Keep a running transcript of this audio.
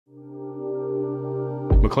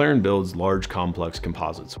McClarin builds large, complex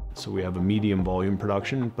composites. So we have a medium volume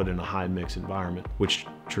production, but in a high mix environment, which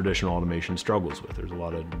traditional automation struggles with. There's a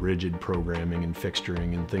lot of rigid programming and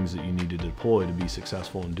fixturing and things that you need to deploy to be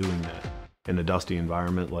successful in doing that. In a dusty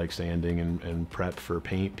environment like sanding and prep for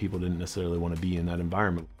paint, people didn't necessarily want to be in that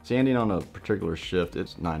environment. Sanding on a particular shift,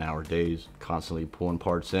 it's 9-hour days, constantly pulling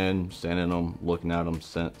parts in, sanding them, looking at them,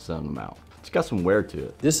 sending them out. It's got some wear to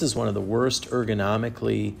it. This is one of the worst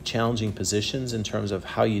ergonomically challenging positions in terms of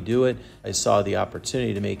how you do it. I saw the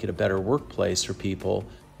opportunity to make it a better workplace for people.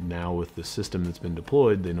 Now with the system that's been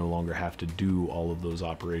deployed, they no longer have to do all of those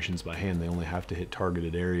operations by hand. They only have to hit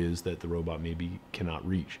targeted areas that the robot maybe cannot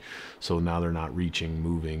reach. So now they're not reaching,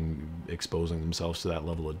 moving, exposing themselves to that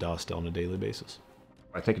level of dust on a daily basis.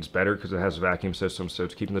 I think it's better because it has a vacuum system, so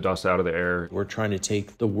it's keeping the dust out of the air. We're trying to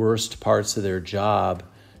take the worst parts of their job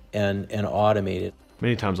and automate it.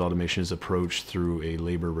 Many times automation is approached through a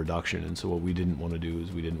labor reduction, and so what we didn't want to do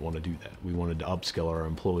is we didn't want to do that. We wanted to upskill our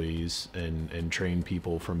employees and train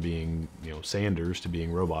people from being, sanders to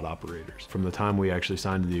being robot operators. From the time we actually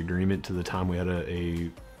signed the agreement to the time we had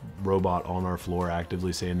a robot on our floor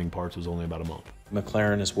actively sanding parts was only about a month.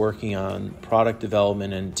 McClarin is working on product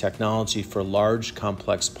development and technology for large,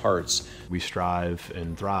 complex parts. We strive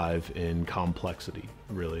and thrive in complexity,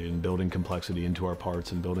 really, in building complexity into our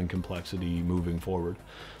parts and building complexity moving forward.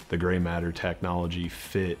 The GrayMatter technology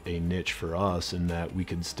fit a niche for us in that we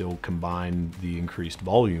could still combine the increased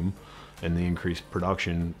volume and the increased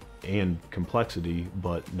production and complexity,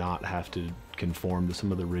 but not have to conform to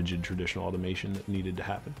some of the rigid traditional automation that needed to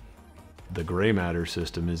happen. The GrayMatter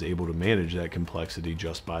system is able to manage that complexity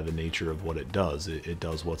just by the nature of what it does. It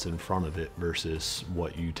does what's in front of it versus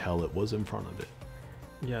what you tell it was in front of it.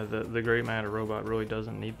 Yeah, the GrayMatter robot really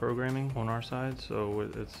doesn't need programming on our side, so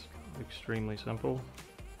it's extremely simple.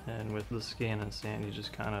 And with the scan and sand, you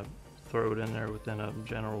just kind of throw it in there within a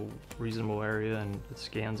general reasonable area and it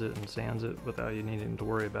scans it and sands it without you needing to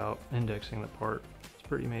worry about indexing the part. It's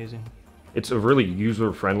pretty amazing. It's a really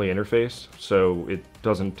user-friendly interface, so it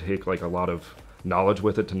doesn't take like a lot of knowledge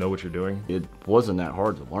with it to know what you're doing. It wasn't that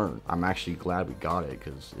hard to learn. I'm actually glad we got it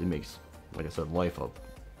because it makes, like I said, life a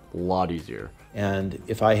lot easier. And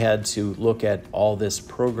if I had to look at all this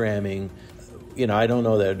programming, I don't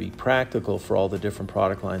know that it would be practical for all the different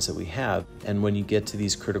product lines that we have. And when you get to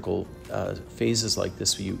these critical phases like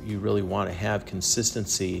this, you really want to have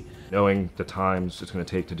consistency. Knowing the times it's going to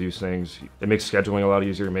take to do things, it makes scheduling a lot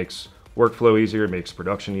easier, it makes workflow easier, it makes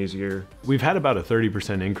production easier. We've had about a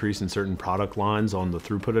 30% increase in certain product lines on the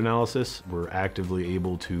throughput analysis. We're actively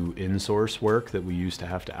able to in-source work that we used to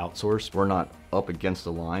have to outsource. We're not up against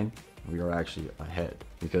the line, we are actually ahead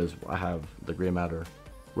because I have the GrayMatter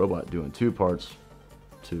robot doing 2 parts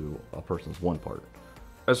to a person's 1 part.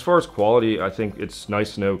 As far as quality, I think it's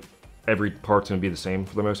nice to know every part's going to be the same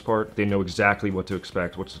for the most part. They know exactly what to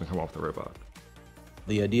expect, what's going to come off the robot.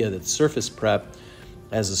 The idea that surface prep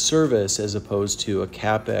as a service as opposed to a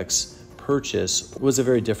CapEx purchase was a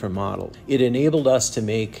very different model. It enabled us to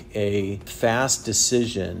make a fast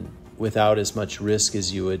decision without as much risk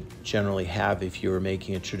as you would generally have if you were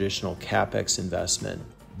making a traditional CapEx investment.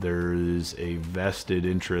 There is a vested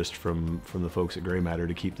interest from the folks at GrayMatter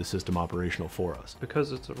to keep the system operational for us.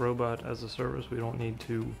 Because it's a robot as a service, we don't need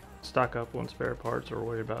to stock up on spare parts or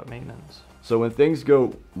worry about maintenance. So when things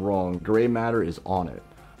go wrong, GrayMatter is on it.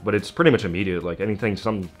 But it's pretty much immediate. Like anything,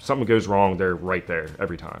 something goes wrong, they're right there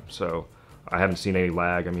every time. So I haven't seen any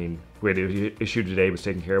lag. I mean, we had an issue today was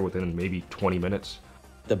taken care of within maybe 20 minutes.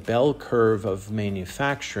 The bell curve of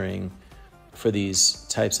manufacturing for these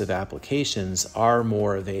types of applications are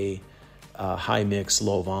more of a high mix,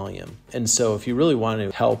 low volume. And so if you really want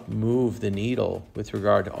to help move the needle with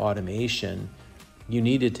regard to automation, you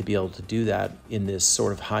needed to be able to do that in this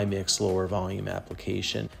sort of high mix, lower volume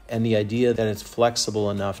application. And the idea that it's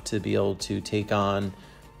flexible enough to be able to take on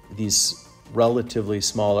these relatively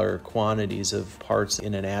smaller quantities of parts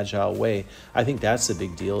in an agile way, I think that's the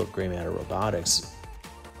big deal of GrayMatter Robotics.